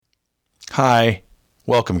Hi.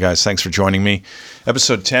 Welcome, guys. Thanks for joining me.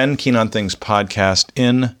 Episode 10, Keen on Things podcast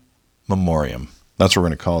in memoriam. That's what we're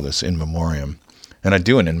going to call this, in memoriam. And I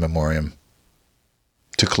do an in memoriam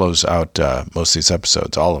to close out most of these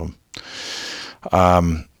episodes, all of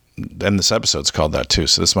them. And this episode's called that too,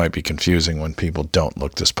 so this might be confusing when people don't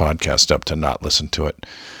look this podcast up to not listen to it.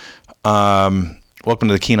 Welcome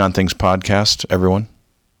to the Keen on Things podcast, everyone.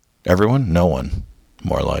 Everyone? No one.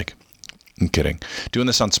 More like. I'm kidding. Doing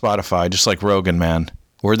this on Spotify, just like Rogan, man.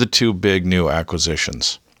 We're the two big new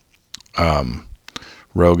acquisitions.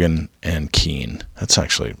 Rogan and Keen. That's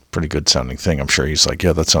actually a pretty good sounding thing. I'm sure he's like,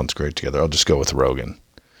 yeah, that sounds great together. I'll just go with Rogan.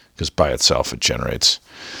 Because by itself, it generates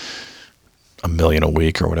 1 million a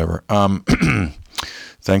week or whatever.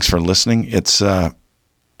 Thanks for listening. It's, what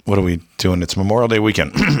are we doing? It's Memorial Day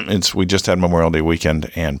weekend. We just had Memorial Day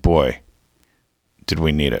weekend, and boy, did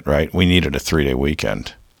we need it, right? We needed a 3-day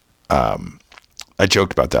weekend. I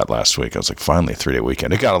joked about that last week. I was like, finally, a 3-day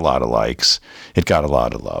weekend. It got a lot of likes. It got a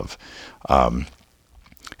lot of love.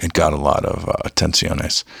 It got a lot of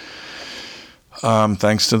atenciones.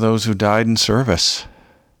 Thanks to those who died in service.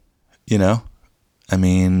 You know? I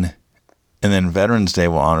mean, and then Veterans Day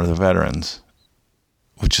will honor the veterans,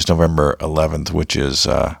 which is November 11th, which is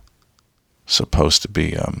supposed to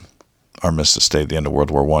be Armistice Day, the end of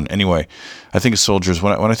World War I. Anyway, I think of soldiers,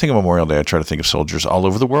 when I think of Memorial Day, I try to think of soldiers all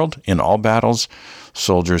over the world, in all battles,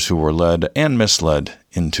 soldiers who were led and misled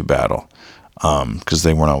into battle, because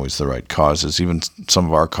they weren't always the right causes. Even some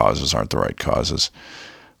of our causes aren't the right causes.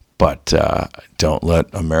 But don't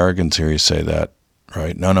let Americans hear you say that,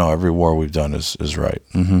 right? No, every war we've done is right.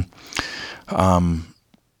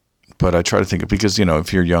 But I try to think of, because, you know,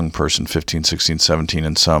 if you're a young person, 15, 16, 17,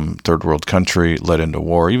 in some third world country led into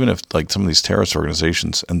war, even if like some of these terrorist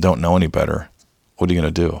organizations, and don't know any better, what are you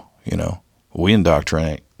going to do? You know, we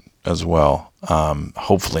indoctrinate as well.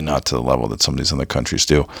 Hopefully not to the level that some of these other countries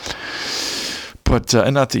do. But,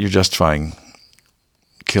 and not that you're justifying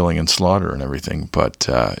killing and slaughter and everything, but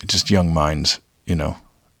just young minds, you know,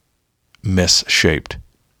 misshaped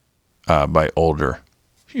by older,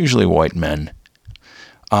 usually white men.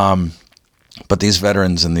 But these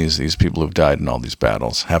veterans and these people who've died in all these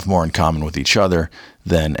battles have more in common with each other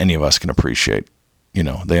than any of us can appreciate. You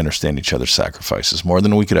know, they understand each other's sacrifices more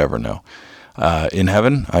than we could ever know. In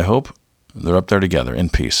heaven, I hope they're up there together in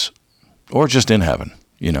peace, or just in heaven,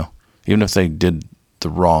 you know, even if they did the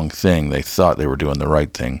wrong thing, they thought they were doing the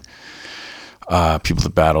right thing. People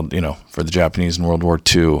that battled, you know, for the Japanese in World War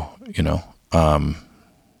II, you know,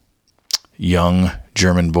 young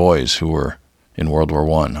German boys who were in World War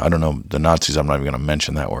I. I don't know, the Nazis, I'm not even going to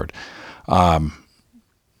mention that word.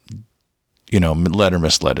 You know, led or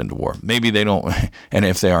misled into war. Maybe they don't, and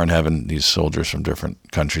if they are in heaven, these soldiers from different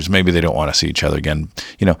countries, maybe they don't want to see each other again.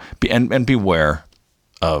 You know, and beware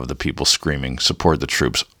of the people screaming, support the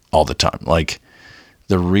troops all the time. Like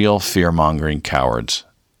the real fear-mongering cowards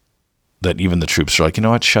that even the troops are like, you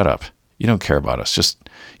know what, shut up. You don't care about us.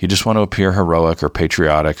 You just want to appear heroic or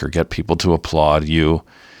patriotic or get people to applaud you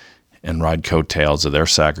and ride coattails of their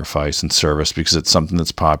sacrifice and service because it's something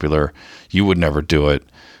that's popular. You would never do it.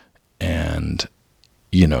 And,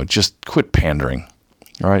 you know, just quit pandering.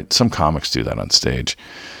 All right? Some comics do that on stage.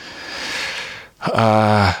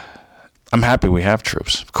 I'm happy we have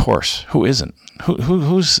troops. Of course. Who isn't?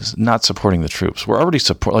 Who's not supporting the troops? We're already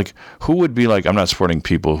who would be like, I'm not supporting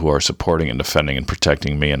people who are supporting and defending and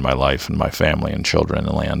protecting me and my life and my family and children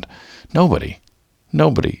and land? Nobody.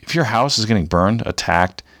 If your house is getting burned,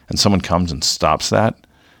 attacked, and someone comes and stops that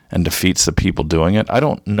and defeats the people doing it, I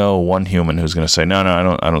don't know one human who's going to say, no,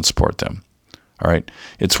 I don't support them. All right?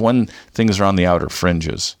 It's when things are on the outer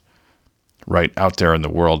fringes, right out there in the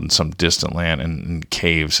world in some distant land and in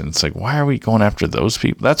caves, and it's like, why are we going after those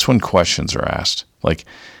people? That's when questions are asked. Like,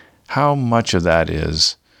 how much of that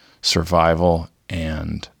is survival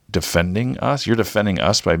and defending us? You're defending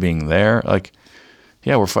us by being there? Like,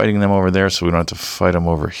 yeah, we're fighting them over there, so we don't have to fight them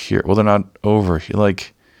over here. Well, they're not over here.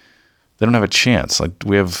 Like, they don't have a chance. Like,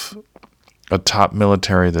 we have a top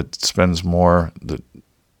military that spends more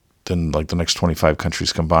than like the next 25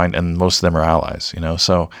 countries combined, and most of them are allies, you know?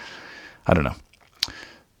 So, I don't know.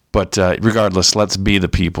 But regardless, let's be the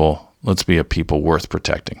people. Let's be a people worth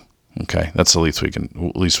protecting. Okay? That's the least we can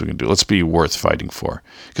do. Let's be worth fighting for.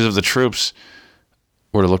 Because if the troops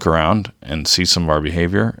were to look around and see some of our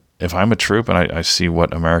behavior, if I'm a troop and I see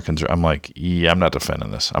what Americans are, I'm like, yeah, I'm not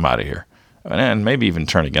defending this. I'm out of here. And maybe even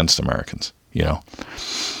turn against Americans, you know.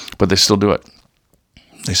 But they still do it.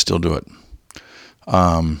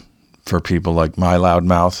 For people like my loud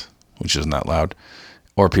mouth, which isn't that loud,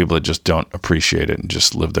 or people that just don't appreciate it and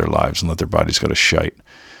just live their lives and let their bodies go to shite.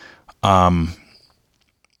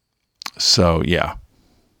 So, yeah.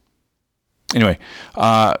 Anyway,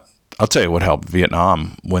 I'll tell you what helped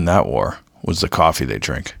Vietnam win that war was the coffee they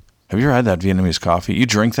drink. Have you ever had that Vietnamese coffee? You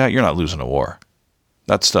drink that, you're not losing a war.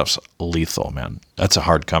 That stuff's lethal, man. That's a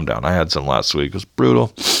hard come down. I had some last week. It was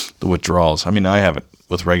brutal. The withdrawals. I mean, I have it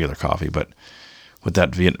with regular coffee, but with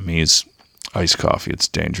that Vietnamese iced coffee, it's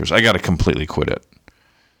dangerous. I got to completely quit it.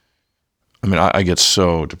 I mean, I get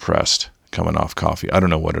so depressed coming off coffee. I don't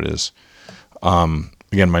know what it is.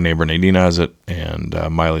 Again, my neighbor Nadine has it, and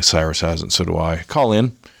Miley Cyrus has it, so do I. Call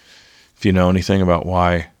in if you know anything about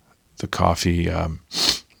why the coffee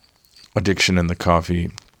addiction and the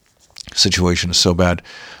coffee situation is so bad.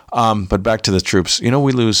 But back to the troops. You know,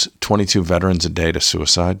 we lose 22 veterans a day to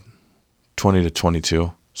suicide, 20 to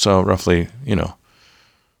 22. So roughly, you know,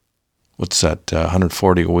 what's that,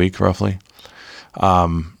 140 a week roughly?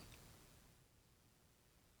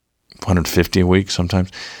 150 a week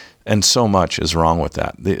sometimes. And so much is wrong with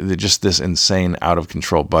that. Just this insane,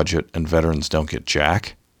 out-of-control budget, and veterans don't get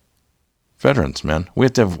jack. Veterans, man. We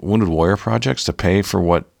have to have Wounded Warrior projects to pay for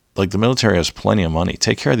what, like the military has plenty of money.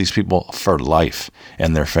 Take care of these people for life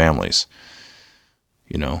and their families.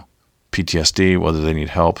 You know, PTSD, whether they need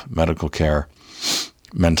help, medical care,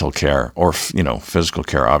 mental care, or, you know, physical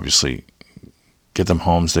care, obviously. Get them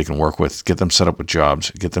homes they can work with, get them set up with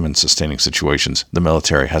jobs, get them in sustaining situations. The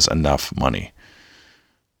military has enough money.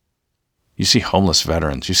 You see homeless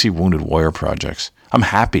veterans, you see Wounded Warrior projects. I'm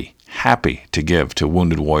happy to give to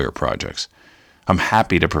Wounded Warrior projects. I'm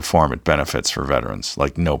happy to perform at benefits for veterans,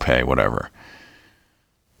 like no pay, whatever.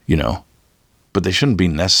 You know, but they shouldn't be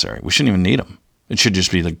necessary. We shouldn't even need them. It should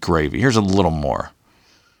just be like gravy. Here's a little more.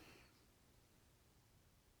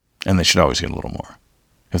 And they should always get a little more.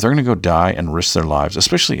 If they're going to go die and risk their lives,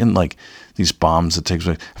 especially in like these bombs that take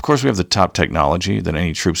place. Of course, we have the top technology that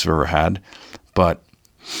any troops have ever had, but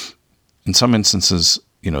in some instances,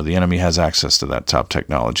 you know, the enemy has access to that top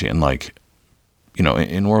technology. And like, you know,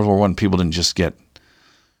 in World War I, people didn't just get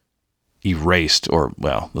erased or,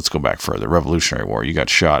 well, let's go back further. Revolutionary War, you got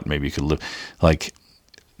shot, maybe you could live. Like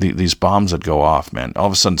these bombs that go off, man, all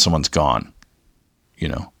of a sudden someone's gone, you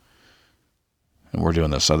know. And we're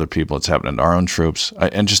doing this to other people. It's happening to our own troops.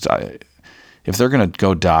 If they're going to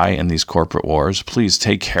go die in these corporate wars, please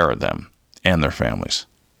take care of them and their families.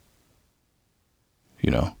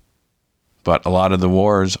 You know. But a lot of the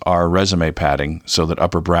wars are resume padding so that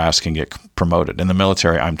upper brass can get promoted. In the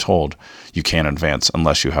military, I'm told you can't advance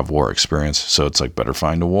unless you have war experience. So it's like, better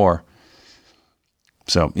find a war.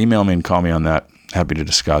 So email me and call me on that. Happy to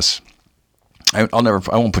discuss. I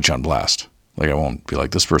won't put you on blast. Like, I won't be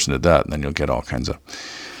like, this person did that. And then you'll get all kinds of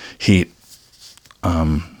heat,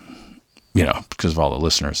 you know, because of all the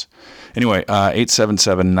listeners. Anyway,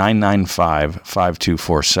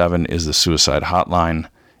 877-995-5247 is the suicide hotline.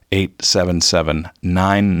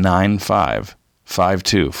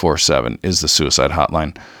 877-995-5247 is the suicide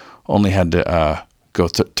hotline. Only had to go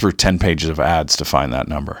through 10 pages of ads to find that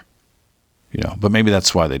number. You know, but maybe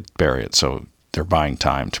that's why they bury it, so they're buying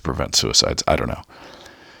time to prevent suicides. I don't know.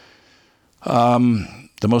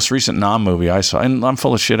 The most recent Nam movie I saw, and I'm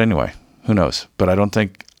full of shit anyway. Who knows? But I don't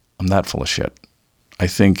think I'm that full of shit. I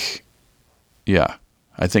think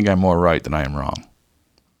I'm more right than I am wrong.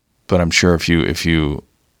 But I'm sure if you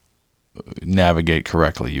navigate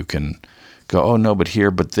correctly, you can go, oh no, but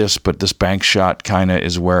this bank shot kind of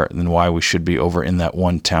is where and why we should be over in that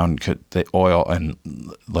one town, the oil and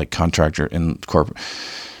like contractor in corporate.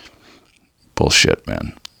 Bullshit,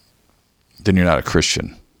 man. Then you're not a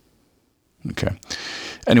Christian. Okay.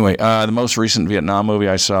 Anyway, the most recent Vietnam movie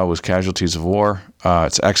I saw was Casualties of War.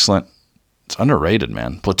 It's excellent. It's underrated,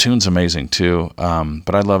 man. Platoon's amazing too.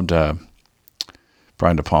 But I loved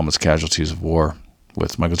Brian De Palma's Casualties of War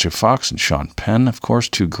with Michael J. Fox and Sean Penn, of course,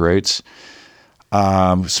 two greats.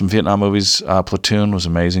 Some Vietnam movies. Platoon was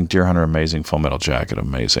amazing. Deer Hunter, amazing. Full Metal Jacket,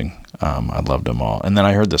 amazing. I loved them all. And then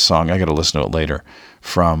I heard this song. I got to listen to it later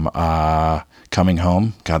from Coming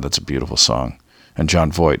Home. God, that's a beautiful song. And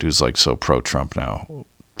John Voight, who's like so pro-Trump now,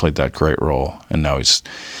 played that great role. And now he's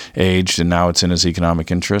aged, and now it's in his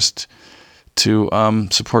economic interest to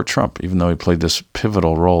support Trump, even though he played this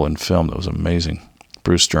pivotal role in film that was amazing.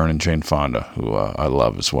 Bruce Dern and Jane Fonda, who I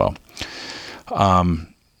love as well. I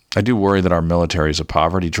do worry that our military is a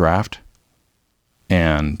poverty draft,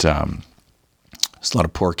 and there's a lot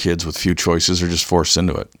of poor kids with few choices are just forced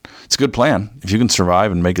into it. It's a good plan. If you can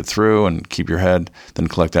survive and make it through and keep your head, then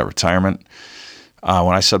collect that retirement.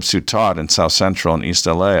 When I substitute taught in South Central and East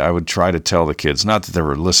LA, I would try to tell the kids, not that they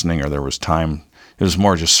were listening or there was time, it was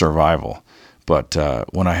more just survival. But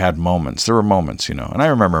when I had moments, there were moments, you know, and I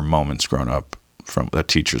remember moments growing up that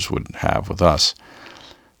teachers would have with us.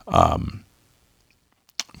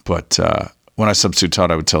 But when I substitute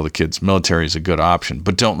taught, I would tell the kids, military is a good option,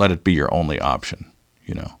 but don't let it be your only option,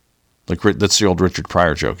 Like, that's the old Richard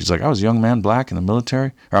Pryor joke. He's like, I was a young man black in the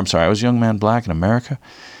military. Or I'm sorry, I was a young man black in America.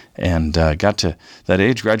 And got to that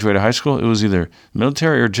age, graduated high school. It was either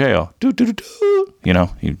military or jail. He pretends to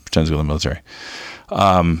go to the military.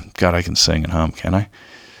 God, I can sing and hum, can I?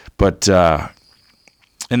 But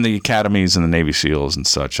in the academies and the Navy SEALs and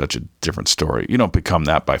such a different story. You don't become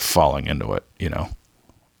that by falling into it,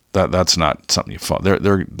 That's not something you fall.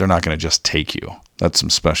 They're not going to just take you. That's some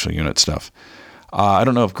special unit stuff. I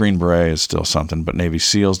don't know if Green Beret is still something, but Navy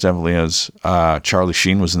SEALs definitely is. Charlie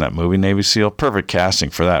Sheen was in that movie, Navy SEAL. Perfect casting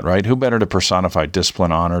for that, right? Who better to personify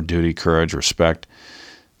discipline, honor, duty, courage, respect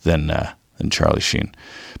than Charlie Sheen?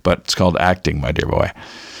 But it's called acting, my dear boy.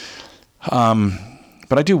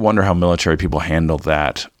 But I do wonder how military people handle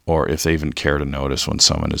that, or if they even care to notice when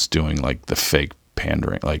someone is doing like the fake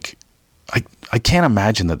pandering. Like, I can't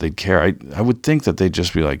imagine that they'd care. I would think that they'd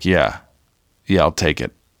just be like, yeah, I'll take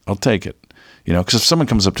it. Because if someone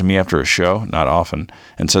comes up to me after a show, not often,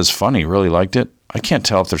 and says, funny, really liked it, I can't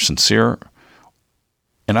tell if they're sincere.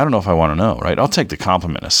 And I don't know if I want to know, right? I'll take the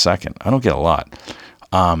compliment in a second. I don't get a lot.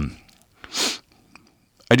 I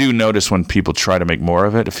do notice when people try to make more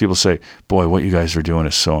of it. If people say, boy, what you guys are doing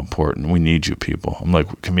is so important. We need you people. I'm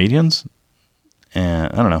like, comedians?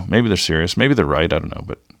 And I don't know. Maybe they're serious. Maybe they're right. I don't know.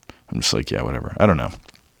 But I'm just like, yeah, whatever. I don't know.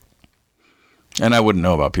 And I wouldn't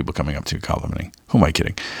know about people coming up to you complimenting. Who am I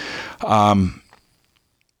kidding? I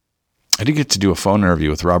did get to do a phone interview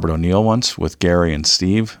with Robert O'Neill once with Gary and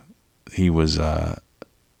Steve. He was the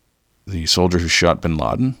soldier who shot bin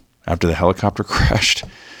Laden after the helicopter crashed.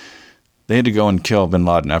 They had to go and kill bin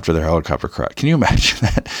Laden after their helicopter crash. Can you imagine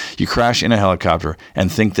that? You crash in a helicopter and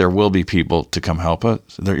think there will be people to come help us.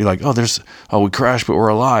 You're like, we crashed, but we're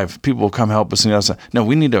alive. People will come help us. No,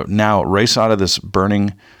 we need to now race out of this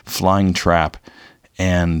burning, flying trap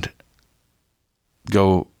and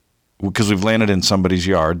go, because we've landed in somebody's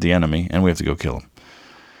yard, the enemy, and we have to go kill him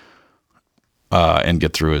and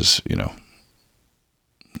get through his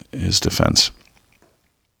defense.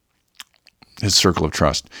 His circle of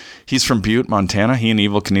trust. He's from Butte, Montana. He and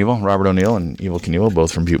Evel Knievel, Robert O'Neill and Evel Knievel,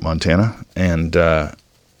 both from Butte, Montana. And I'll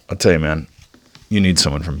tell you, man, you need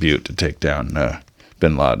someone from Butte to take down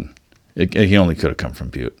bin Laden. He only could have come from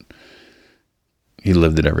Butte. He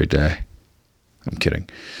lived it every day. I'm kidding.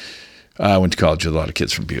 I went to college with a lot of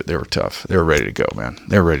kids from Butte. They were tough. They were ready to go, man.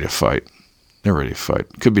 They were ready to fight.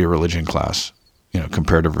 Could be a religion class,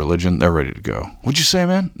 comparative religion. They're ready to go. What'd you say,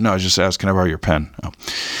 man? No, I was just asking, can I borrow your pen? Oh.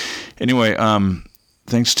 Anyway,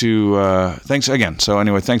 thanks again. So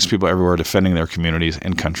anyway, thanks to people everywhere defending their communities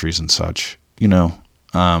and countries and such.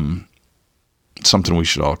 Something we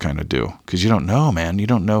should all kind of do, because you don't know, man. You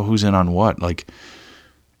don't know who's in on what. Like,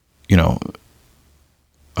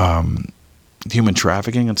 human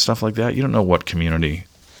trafficking and stuff like that. You don't know what community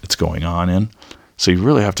it's going on in. So you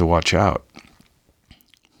really have to watch out.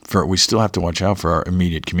 We still have to watch out for our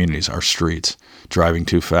immediate communities, our streets, driving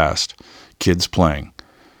too fast, kids playing,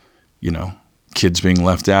 kids being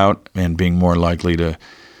left out and being more likely to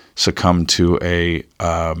succumb to a,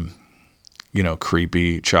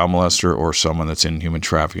 creepy child molester or someone that's in human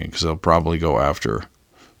trafficking, because they'll probably go after,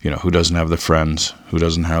 who doesn't have the friends, who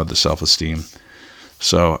doesn't have the self-esteem.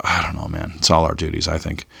 So I don't know, man. It's all our duties, I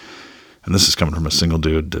think. And this is coming from a single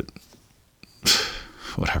dude that,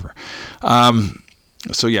 whatever.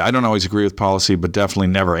 So yeah, I don't always agree with policy, but definitely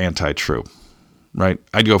never anti-troop, right?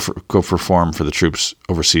 I'd go for reform for the troops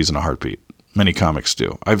overseas in a heartbeat. Many comics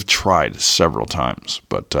do. I've tried several times,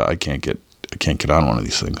 but I can't get on one of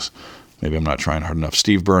these things. Maybe I'm not trying hard enough.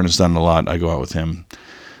 Steve Byrne has done a lot. I go out with him.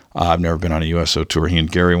 I've never been on a USO tour. He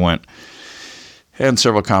and Gary went. And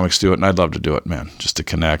several comics do it, and I'd love to do it, man, just to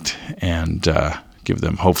connect and give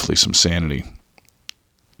them hopefully some sanity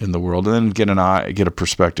in the world, and then get a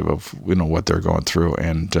perspective of what they're going through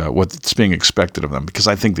and what's being expected of them. Because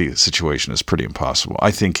I think the situation is pretty impossible.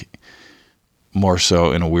 I think more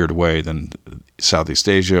so in a weird way than Southeast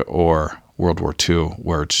Asia or World War II,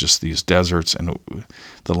 where it's just these deserts and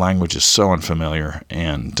the language is so unfamiliar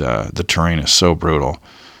and the terrain is so brutal.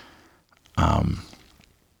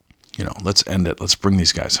 Let's end it. Let's bring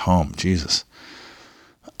these guys home. Jesus.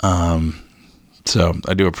 So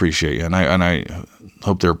I do appreciate you, and I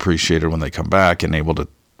hope they're appreciated when they come back and able to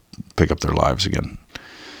pick up their lives again.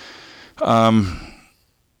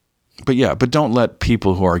 But don't let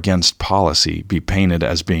people who are against policy be painted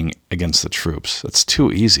as being against the troops. That's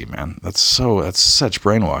too easy, man. That's such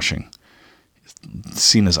brainwashing. It's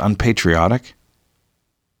seen as unpatriotic.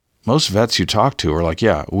 Most vets you talk to are like,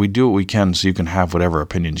 yeah, we do what we can so you can have whatever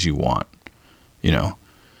opinions you want,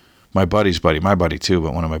 my buddy's buddy, my buddy too,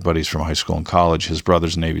 but one of my buddies from high school and college, his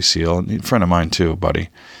brother's a Navy SEAL, and a friend of mine too, buddy,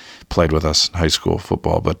 played with us in high school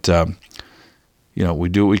football. But, we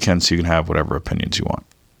do what we can so you can have whatever opinions you want.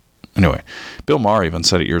 Anyway, Bill Maher even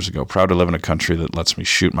said it years ago, proud to live in a country that lets me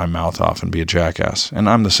shoot my mouth off and be a jackass. And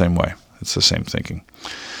I'm the same way. It's the same thinking.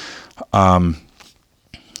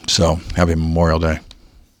 So, happy Memorial Day.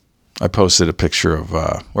 I posted a picture of,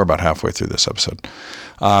 we're about halfway through this episode.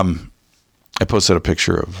 I posted a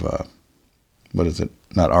picture of, what is it?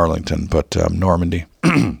 Not Arlington, but Normandy.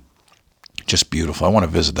 Just beautiful. I want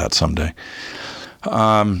to visit that someday.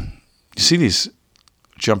 You see these,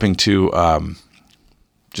 jumping to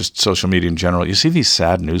just social media in general, you see these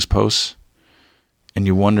sad news posts, and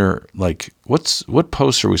you wonder, like, what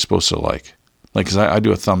posts are we supposed to like? Like, because I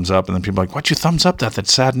do a thumbs up, and then people are like, why'd you thumbs up that?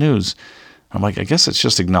 That's sad news. I'm like, I guess it's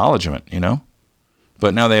just acknowledgement,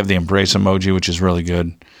 But now they have the embrace emoji, which is really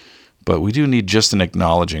good. But we do need just an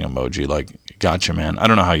acknowledging emoji, like, gotcha, man. I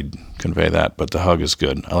don't know how you convey that, but the hug is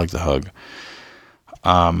good. I like the hug.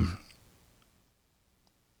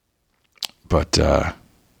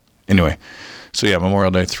 Anyway, so yeah,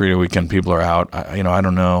 Memorial Day, 3-day weekend, people are out. I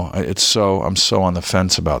don't know. I'm so on the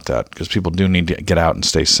fence about that, because people do need to get out and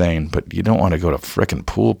stay sane, but you don't want to go to frickin'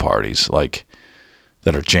 pool parties like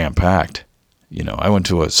that are jam-packed. I went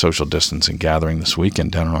to a social distancing gathering this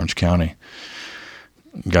weekend down in Orange County.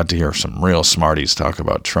 Got to hear some real smarties talk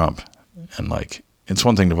about Trump. And, like, it's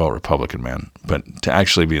one thing to vote Republican, man, but to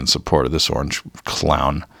actually be in support of this orange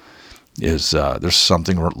clown is, there's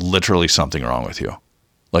literally something wrong with you.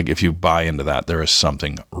 Like, if you buy into that, there is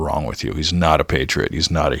something wrong with you. He's not a patriot. He's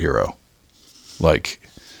not a hero. Like,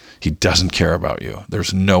 he doesn't care about you.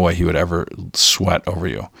 There's no way he would ever sweat over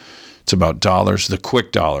you. It's about dollars, the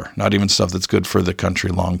quick dollar, not even stuff that's good for the country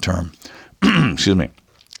long term. Excuse me.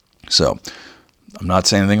 So, I'm not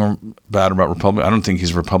saying anything bad about Republican. I don't think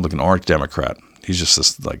he's Republican or Democrat. He's just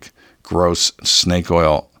this, like, gross snake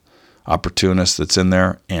oil opportunist that's in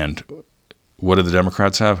there. And what do the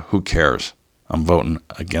Democrats have? Who cares? I'm voting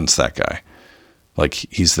against that guy. Like,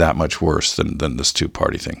 he's that much worse than this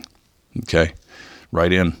two-party thing. Okay?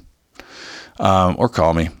 Write in. Or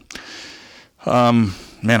call me.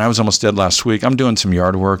 Man, I was almost dead last week. I'm doing some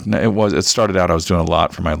yard work. It started out, I was doing a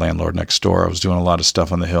lot for my landlord next door. I was doing a lot of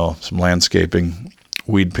stuff on the hill, some landscaping,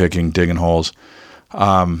 weed picking, digging holes.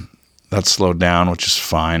 That slowed down, which is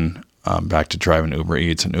fine. Back to driving Uber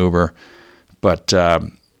Eats and Uber. But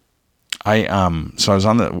so I was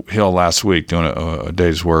on the hill last week doing a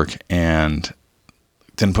day's work and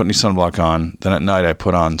didn't put any sunblock on. Then at night I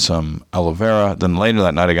put on some aloe vera. Then later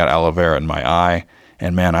that night I got aloe vera in my eye.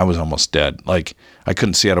 And man, I was almost dead. Like, I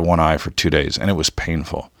couldn't see out of one eye for 2 days, and it was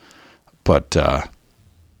painful. But I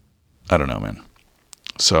don't know, man.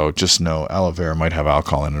 So just know aloe vera might have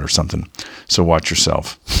alcohol in it or something. So watch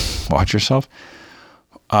yourself. Watch yourself.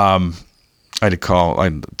 I had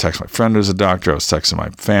to text my friend who's a doctor. I was texting my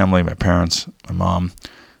family, my parents, my mom.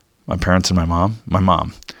 My parents and my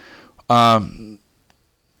mom.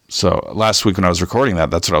 So last week when I was recording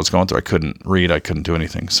that's what I was going through. I couldn't read. I couldn't do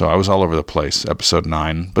anything. So I was all over the place, episode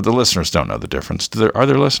 9. But the listeners don't know the difference. Are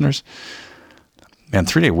there listeners? Man,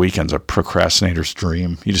 3-day weekends are procrastinator's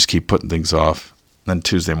dream. You just keep putting things off. Then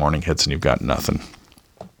Tuesday morning hits and you've got nothing.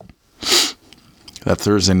 That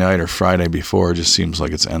Thursday night or Friday before just seems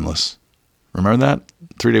like it's endless. Remember that?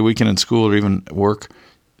 3-day weekend in school or even work.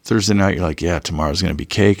 Thursday night, you're like, yeah, tomorrow's going to be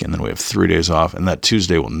cake. And then we have 3 days off. And that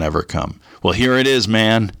Tuesday will never come. Well, here it is,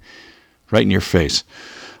 man. Right in your face.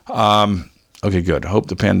 Okay, good. Hope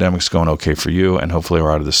the pandemic's going okay for you. And hopefully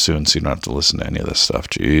we're out of this soon so you don't have to listen to any of this stuff.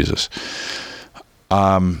 Jesus.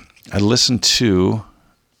 I listened to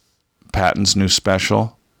Patton's new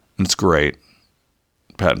special. And it's great.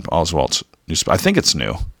 Patton Oswalt's new special. I think it's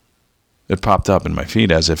new. It popped up in my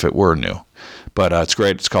feed as if it were new. But it's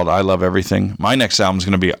great. It's called I Love Everything. My next album is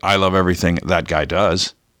going to be I Love Everything That Guy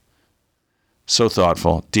Does. So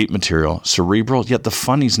thoughtful, deep material, cerebral, yet the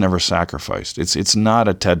funny's never sacrificed. It's not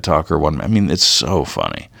a TED Talk or one. I mean, it's so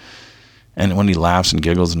funny. And when he laughs and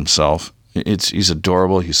giggles at himself, he's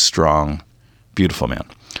adorable, he's strong, beautiful man.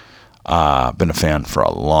 Been a fan for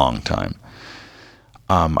a long time.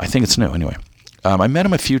 I think it's new anyway. I met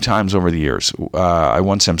him a few times over the years. I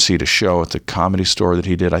once emceed a show at the Comedy Store that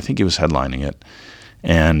he did. I think he was headlining it.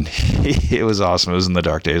 And it was awesome. It was in the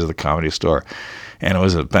dark days of the Comedy Store. And it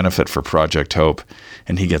was a benefit for Project Hope.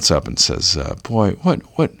 And he gets up and says, boy,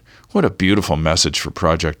 what a beautiful message for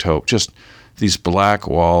Project Hope. Just these black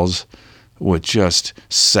walls with just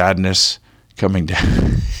sadness coming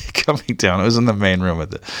down. It was in the main room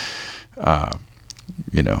it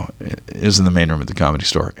was in the main room at the Comedy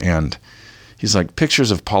Store. And He's like,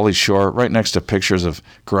 pictures of Pauly Shore right next to pictures of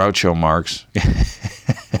Groucho Marx.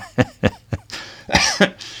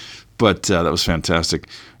 But that was fantastic.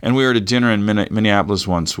 And we were at a dinner in Minneapolis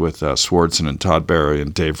once with Swartzen and Todd Barry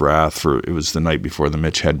and Dave Rath. It was the night before the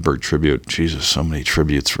Mitch Hedberg tribute. Jesus, so many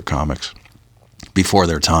tributes for comics. Before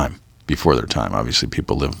their time. Obviously,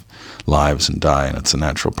 people live lives and die, and it's a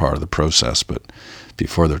natural part of the process, but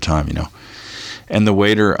before their time, And the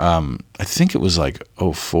waiter, I think it was like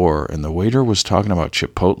 2004, and the waiter was talking about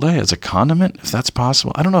Chipotle as a condiment, if that's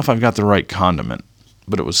possible. I don't know if I've got the right condiment,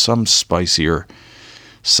 but it was some spicier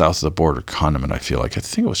south of the border condiment, I feel like. I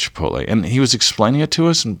think it was Chipotle. And he was explaining it to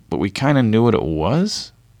us, but we kind of knew what it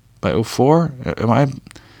was by 2004. Am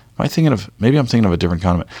I thinking of, maybe I'm thinking of a different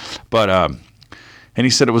condiment. But, and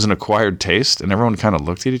he said it was an acquired taste, and everyone kind of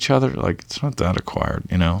looked at each other like, it's not that acquired,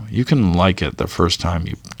 You can like it the first time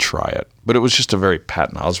you try it. But it was just a very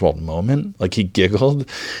Patton Oswalt moment. Like, he giggled.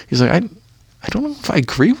 He's like, I don't know if I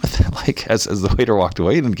agree with it. Like, as the waiter walked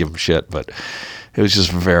away, he didn't give him shit, but it was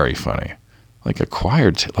just very funny. Like,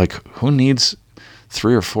 acquired, like, who needs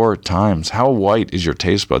 3 or 4 times? How white is your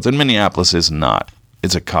taste buds? And Minneapolis is not.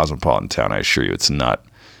 It's a cosmopolitan town, I assure you. It's not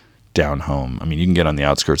down home. I mean, you can get on the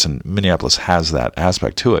outskirts, and Minneapolis has that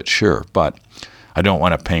aspect to it, sure, but I don't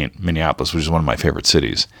want to paint Minneapolis, which is one of my favorite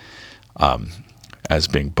cities, as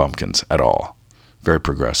being bumpkins at all. Very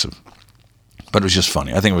progressive. But it was just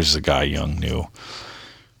funny. I think it was just a guy, young, new.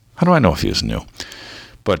 How do I know if he was new?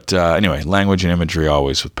 But anyway, language and imagery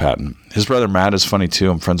always with Patton. His brother Matt is funny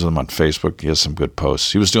too. I'm friends with him on Facebook. He has some good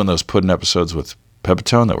posts. He was doing those Puddin' episodes with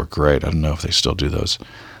Pepitone that were great. I don't know if they still do those.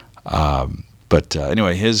 But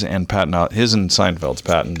anyway, his and Seinfeld's,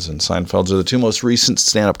 Patton's and Seinfeld's are the 2 most recent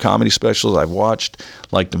stand-up comedy specials I've watched.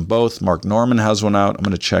 Liked them both. Mark Norman has one out. I'm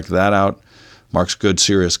going to check that out. Mark's good,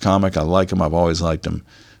 serious comic. I like him. I've always liked him.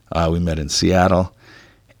 We met in Seattle.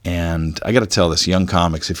 And I got to tell this, young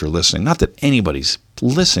comics, if you're listening, not that anybody's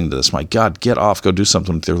listening to this, my God, get off, go do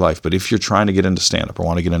something with your life. But if you're trying to get into stand-up or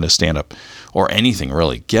want to get into stand-up or anything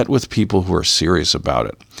really, get with people who are serious about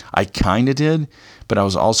it. I kind of did, but I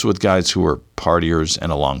was also with guys who were partiers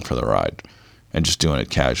and along for the ride and just doing it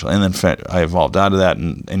casually. And then I evolved out of that,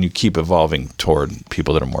 and you keep evolving toward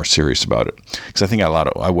people that are more serious about it. Because I think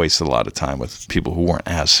I wasted a lot of time with people who weren't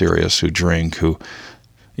as serious, who drink, who,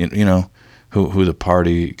 who the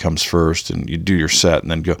party comes first, and you do your set and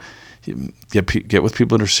then go get with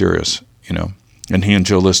people that are serious, And he and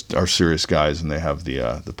Joe List are serious guys, and they have the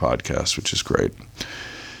podcast, which is great.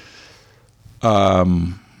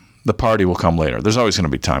 The party will come later. There's always going to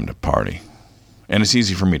be time to party, and it's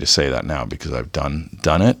easy for me to say that now because I've done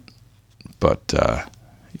it. But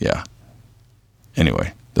yeah.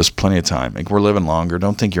 Anyway, there's plenty of time. Like, we're living longer.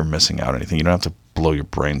 Don't think you're missing out on anything. You don't have to blow your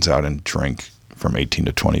brains out and drink from 18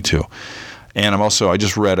 to 22. And I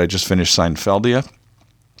just finished Seinfeldia,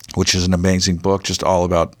 which is an amazing book, just all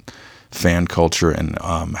about fan culture and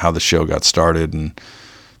how the show got started and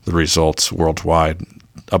the results worldwide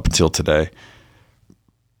up until today.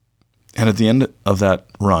 And at the end of that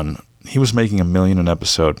run, he was making $1 million an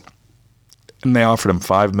episode, and they offered him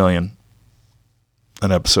 $5 million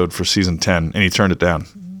an episode for season 10, and he turned it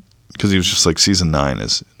down because he was just like, season 9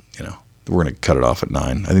 is, we're going to cut it off at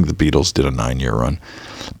 9. I think the Beatles did a 9-year run,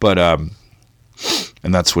 but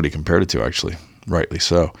and that's what he compared it to, actually, rightly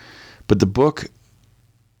so. But the book,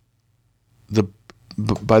 reading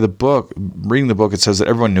the book, it says that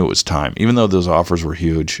everyone knew it was time, even though those offers were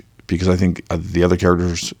huge, because I think the other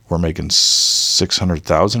characters were making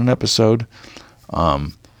 $600,000 an episode.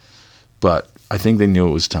 But I think they knew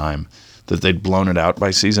it was time, that they'd blown it out by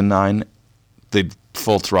season 9. They'd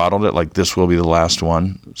full throttled it, like, this will be the last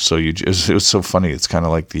one. So it was so funny. It's kind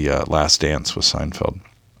of like the Last Dance with Seinfeld.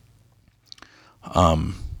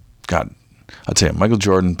 God, I'd say Michael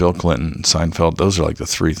Jordan, Bill Clinton, Seinfeld, those are like the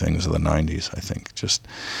 3 things of the 90s, I think. Just,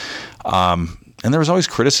 and there was always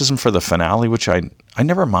criticism for the finale, which I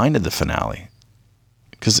never minded the finale.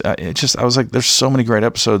 Because I was like, there's so many great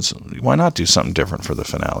episodes. Why not do something different for the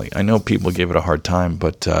finale? I know people gave it a hard time,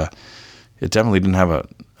 but it definitely didn't have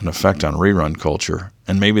an effect on rerun culture.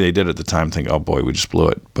 And maybe they did at the time think, oh boy, we just blew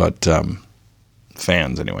it. But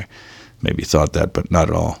fans, anyway, maybe thought that, but not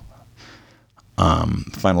at all.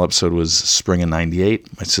 The final episode was spring of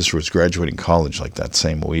 98. My sister was graduating college like that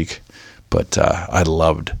same week. But I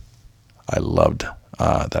loved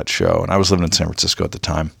that show. And I was living in San Francisco at the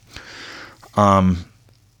time.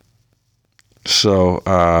 So,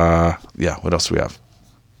 what else do we have?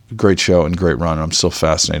 Great show and great run. I'm still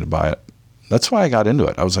fascinated by it. That's why I got into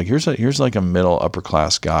it. I was like, here's like a middle upper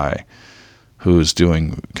class guy who's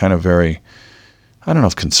doing kind of very, I don't know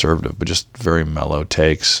if conservative, but just very mellow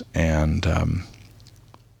takes. And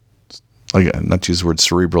not to use the word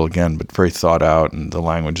cerebral again, but very thought out, and the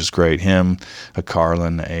language is great. Him, a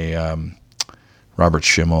Carlin, a Robert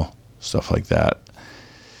Schimmel, stuff like that.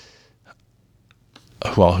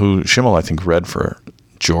 Well, who Schimmel, I think, read for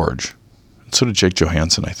George. So did Jake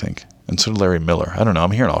Johansson, I think. And so did Larry Miller. I don't know.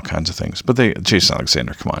 I'm hearing all kinds of things. But Jason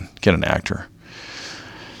Alexander, come on, get an actor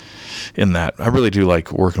in that. I really do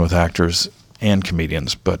like working with actors and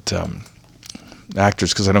comedians, but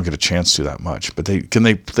actors, because I don't get a chance to that much. But they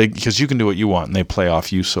because you can do what you want, and they play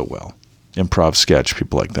off you so well. Improv, sketch,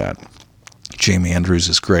 people like that. Jamie Andrews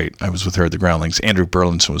is great. I was with her at the Groundlings. Andrew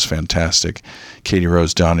Burlinson was fantastic. Katie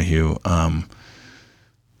Rose Donahue.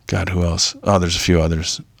 God, who else? Oh, there's a few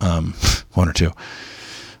others. One or two.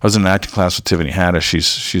 I was in an acting class with Tiffany Haddish.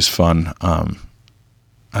 She's fun.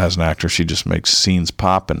 As an actor, she just makes scenes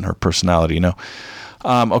pop, and her personality,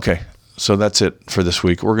 Okay, so that's it for this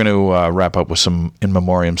week. We're going to wrap up with some In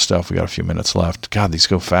Memoriam stuff. We got a few minutes left. God, these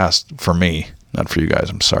go fast for me, not for you guys.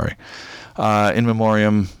 I'm sorry. In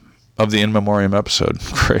Memoriam of the In Memoriam episode.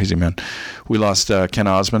 Crazy, man. We lost Ken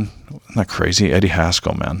Osmond. Not crazy. Eddie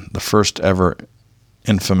Haskell, man. The first ever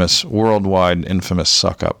worldwide infamous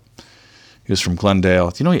suck-up. He was from Glendale.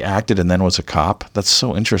 Do you know he acted and then was a cop? That's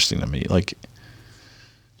so interesting to me.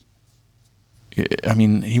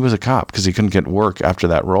 He was a cop because he couldn't get work after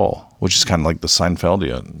that role, which is kind of like the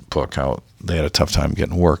Seinfeldian book, how they had a tough time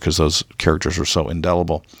getting work because those characters were so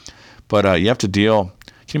indelible. But you have to deal.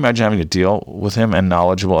 Can you imagine having to deal with him and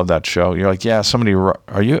knowledgeable of that show? You're like, yeah,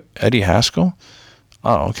 are you Eddie Haskell?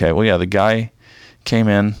 Oh, okay. Well, yeah, the guy came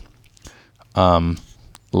in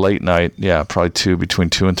late night, probably between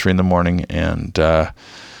 2 and 3 in the morning, and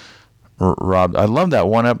Rob, I love that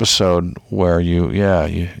one episode where you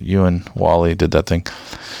and Wally did that thing.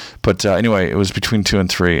 But anyway, it was between 2 and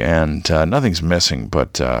 3, and nothing's missing,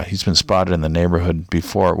 but he's been spotted in the neighborhood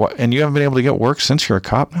before. What, and you haven't been able to get work since you're a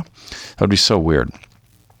cop now? That would be so weird.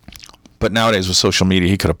 But nowadays with social media,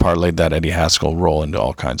 he could have parlayed that Eddie Haskell role into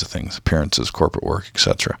all kinds of things, appearances, corporate work,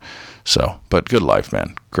 etc. So, but good life,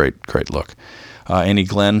 man. Great look. Annie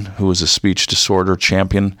Glenn, who was a speech disorder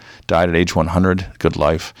champion, died at age 100. Good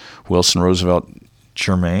life. Wilson Roosevelt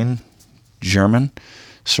German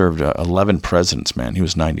served 11 presidents, man. He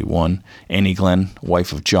was 91. Annie Glenn,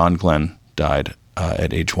 wife of John Glenn, died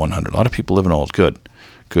at age 100. A lot of people living old. Good.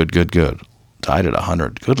 Died at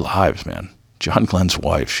 100. Good lives, man. John Glenn's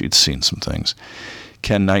wife, she'd seen some things.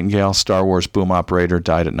 Ken Nightingale, Star Wars boom operator,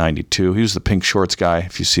 died at 92. He was the pink shorts guy.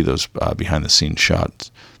 If you see those behind-the-scenes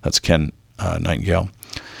shots, that's Ken Nightingale.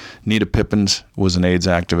 Nita Pippins was an AIDS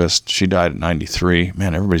activist. She died at 93.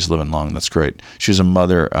 Man, everybody's living long. That's great. She was a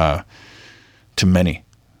mother to many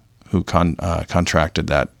who contracted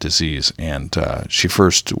that disease, and she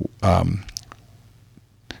first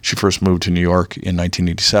moved to New York in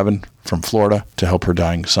 1987 from Florida to help her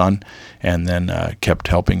dying son, and then kept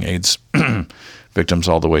helping AIDS victims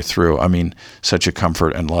all the way through. I mean, such a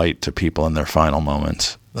comfort and light to people in their final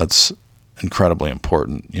moments. That's incredibly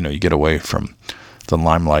important. You get away from the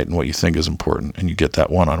limelight and what you think is important, and you get that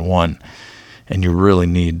one-on-one, and you really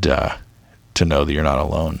need to know that you're not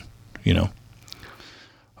alone. This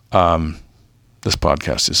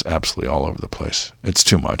podcast is absolutely all over the place. It's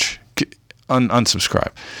too much.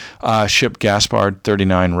 Unsubscribe. Chip Gaspard,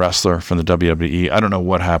 39, wrestler from the WWE. I don't know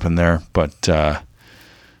what happened there, but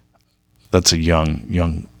that's a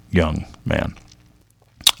young man.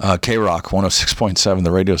 K-Rock, 106.7,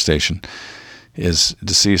 the radio station, is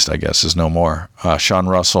deceased, I guess, is no more. Sean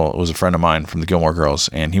Russell was a friend of mine from the Gilmore Girls,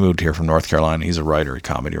 and he moved here from North Carolina. He's a writer, a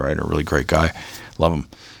comedy writer, really great guy. Love him.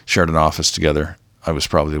 Shared an office together. I was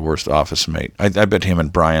probably the worst office mate. I bet him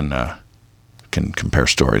and Brian can compare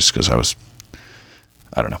stories because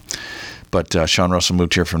I don't know. But Sean Russell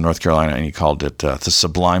moved here from North Carolina, and he called it the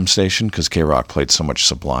Sublime Station because K-Rock played so much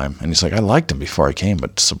Sublime. And he's like, I liked him before I came,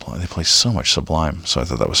 but Sublime, they play so much Sublime. So I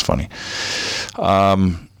thought that was funny.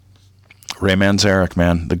 Ray Manzarek,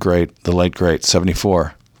 man, the late great,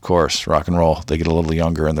 74, of course, rock and roll. They get a little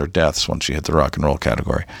younger in their deaths once you hit the rock and roll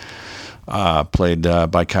category. Played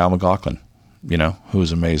by Kyle MacLachlan, who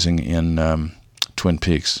was amazing in Twin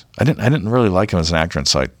Peaks. I didn't really like him as an actor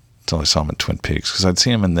until I saw him in Twin Peaks, because I'd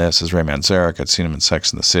seen him in this as Ray Manzarek. I'd seen him in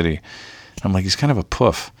Sex and the City. And I'm like, he's kind of a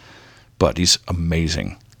poof, but he's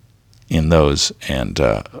amazing in those and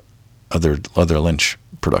other Lynch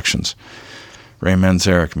productions. Ray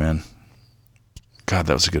Manzarek, man. God,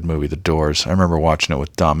 that was a good movie, The Doors. I remember watching it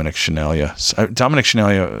with Dominic Shenaglia. Dominic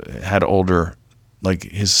Shenaglia had older,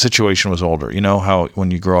 his situation was older. You know how when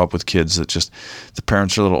you grow up with kids that just the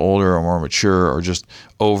parents are a little older or more mature or just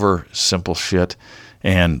over simple shit.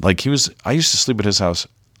 And I used to sleep at his house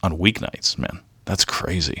on weeknights, man. That's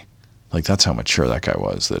crazy. Like, that's how mature that guy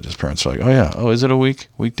was, that his parents were like, oh yeah, oh, is it a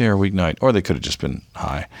weekday or weeknight? Or they could have just been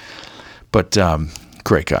high. But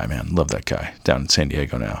great guy, man. Love that guy. Down in San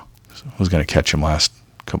Diego now. I was going to catch him last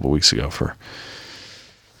couple of weeks ago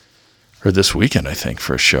or this weekend, I think,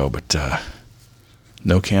 for a show, but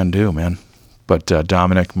no can do, man. But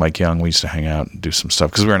Dominic, Mike Young, we used to hang out and do some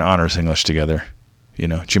stuff because we were in honors English together. You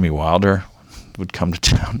know, Jimmy Wilder would come to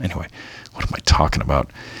town. Anyway, what am I talking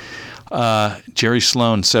about? Jerry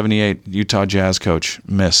Sloan, 78, Utah Jazz coach,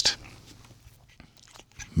 missed.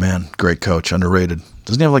 Man, great coach, underrated.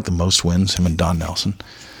 Doesn't he have like the most wins, him and Don Nelson?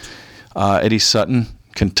 Eddie Sutton,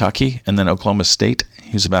 Kentucky, and then Oklahoma State.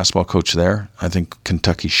 He was a basketball coach there. I think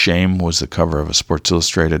Kentucky Shame was the cover of a Sports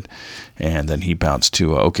Illustrated, and then he bounced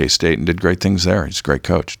to OK State and did great things there. He's a great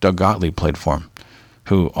coach. Doug Gottlieb played for him,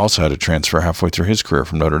 who also had to transfer halfway through his career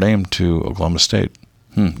from Notre Dame to Oklahoma State.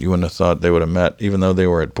 You wouldn't have thought they would have met, even though they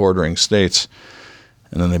were at bordering states,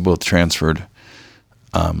 and then they both transferred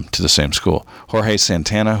to the same school. Jorge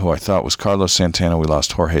Santana, who I thought was Carlos Santana, we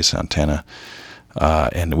lost Jorge Santana,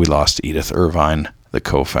 and we lost Edith Irvine, the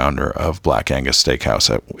co-founder of Black Angus Steakhouse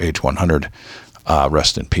at age 100.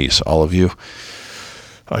 Rest in peace, all of you,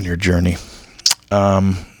 on your journey.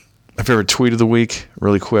 My favorite tweet of the week,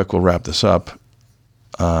 really quick, we'll wrap this up.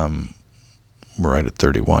 We're right at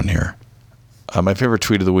 31 here. My favorite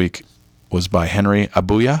tweet of the week was by Henry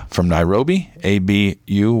Abuya from Nairobi,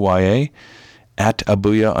 Abuya, at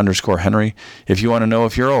Abuya_Henry. If you want to know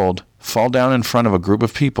if you're old, fall down in front of a group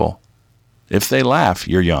of people. If they laugh,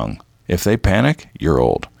 you're young. If they panic, you're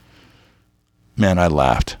old. Man, I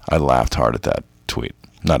laughed. I laughed hard at that tweet.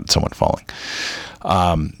 Not at someone falling.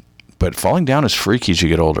 But falling down is freaky as you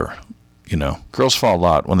get older. You know, girls fall a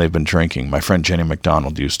lot when they've been drinking. My friend Jenny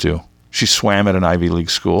McDonald used to. She swam at an Ivy League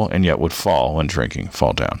school and yet would fall when drinking,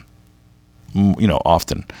 fall down. You know,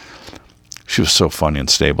 often. She was so funny and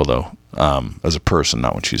stable, though, as a person,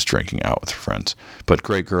 not when she's drinking out with her friends. But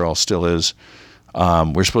great girl, still is.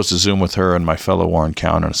 We're supposed to Zoom with her and my fellow Warren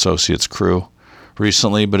Cowan and Associates crew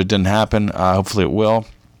recently, but it didn't happen. Hopefully it will.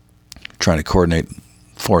 Trying to coordinate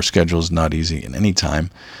 4 schedules, not easy in any time.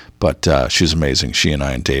 But she's amazing. She and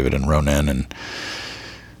I and David and Ronan and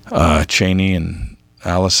Cheney and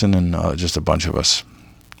Allison and just a bunch of us.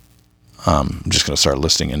 I'm just going to start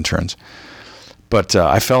listing interns. But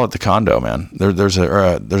I fell at the condo, man. There's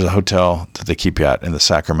a hotel that they keep you at in the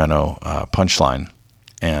Sacramento Punchline,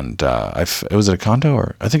 and was it a condo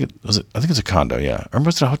or I think it's a condo, yeah. Or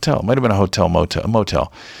was it a hotel? It might have been a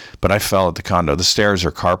motel. But I fell at the condo. The stairs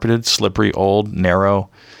are carpeted, slippery, old, narrow,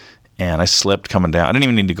 and I slipped coming down. I didn't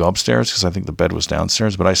even need to go upstairs because I think the bed was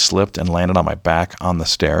downstairs. But I slipped and landed on my back on the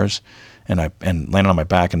stairs, and landed on my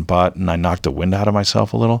back and butt, and I knocked the wind out of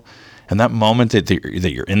myself a little. And that moment that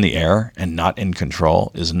you're in the air and not in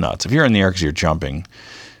control is nuts. If you're in the air because you're jumping,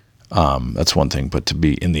 that's one thing. But to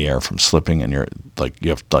be in the air from slipping and you're like, you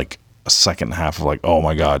have like a second and a half of like, oh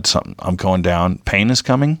my God, something, I'm going down. Pain is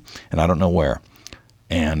coming and I don't know where.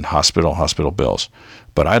 And hospital bills.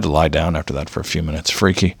 But I had to lie down after that for a few minutes.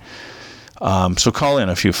 Freaky. So call in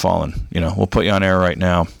if you've fallen. You know, we'll put you on air right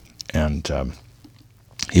now and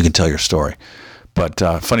you can tell your story. But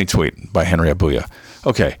funny tweet by Henry Abuya.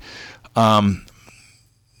 Okay. Some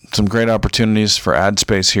great opportunities for ad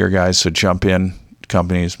space here, guys. So jump in.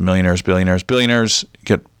 Companies, millionaires, billionaires. Billionaires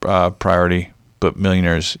get priority, but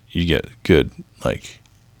millionaires, you get good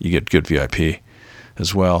VIP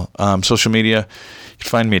as well. Social media, you can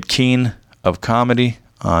find me at Keen of Comedy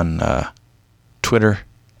on Twitter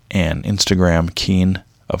and Instagram, Keen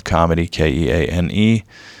of Comedy, Keane.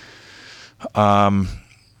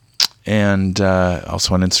 And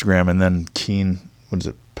also on Instagram, and then Keen, what is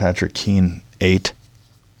it? Patrick Keen 8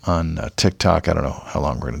 on TikTok. I don't know how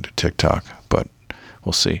long we're going to do TikTok, but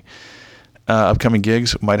we'll see. Upcoming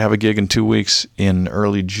gigs. Might have a gig in 2 weeks in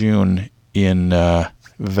early June in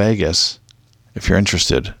Vegas. If you're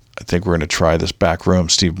interested, I think we're going to try this back room.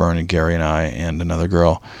 Steve Byrne and Gary and I and another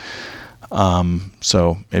girl.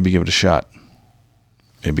 So maybe give it a shot.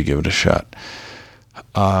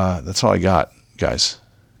 That's all I got, guys.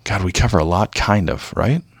 God, we cover a lot, kind of,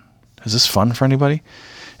 right? Is this fun for anybody?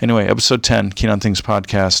 Anyway, episode 10, Keen on Things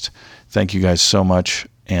podcast. Thank you guys so much.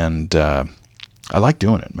 And I like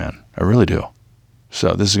doing it, man. I really do.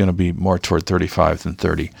 So this is going to be more toward 35 than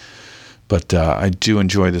 30. But I do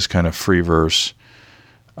enjoy this kind of free verse.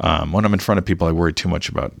 When I'm in front of people, I worry too much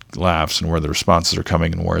about laughs and where the responses are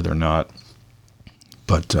coming and where they're not.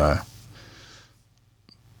 But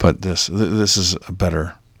this is a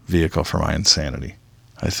better vehicle for my insanity,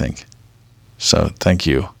 I think. So thank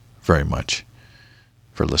you very much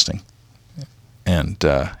for listening. And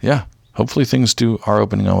hopefully things are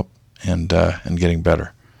opening up and getting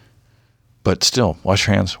better. But still, wash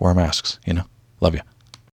your hands, wear masks, Love you.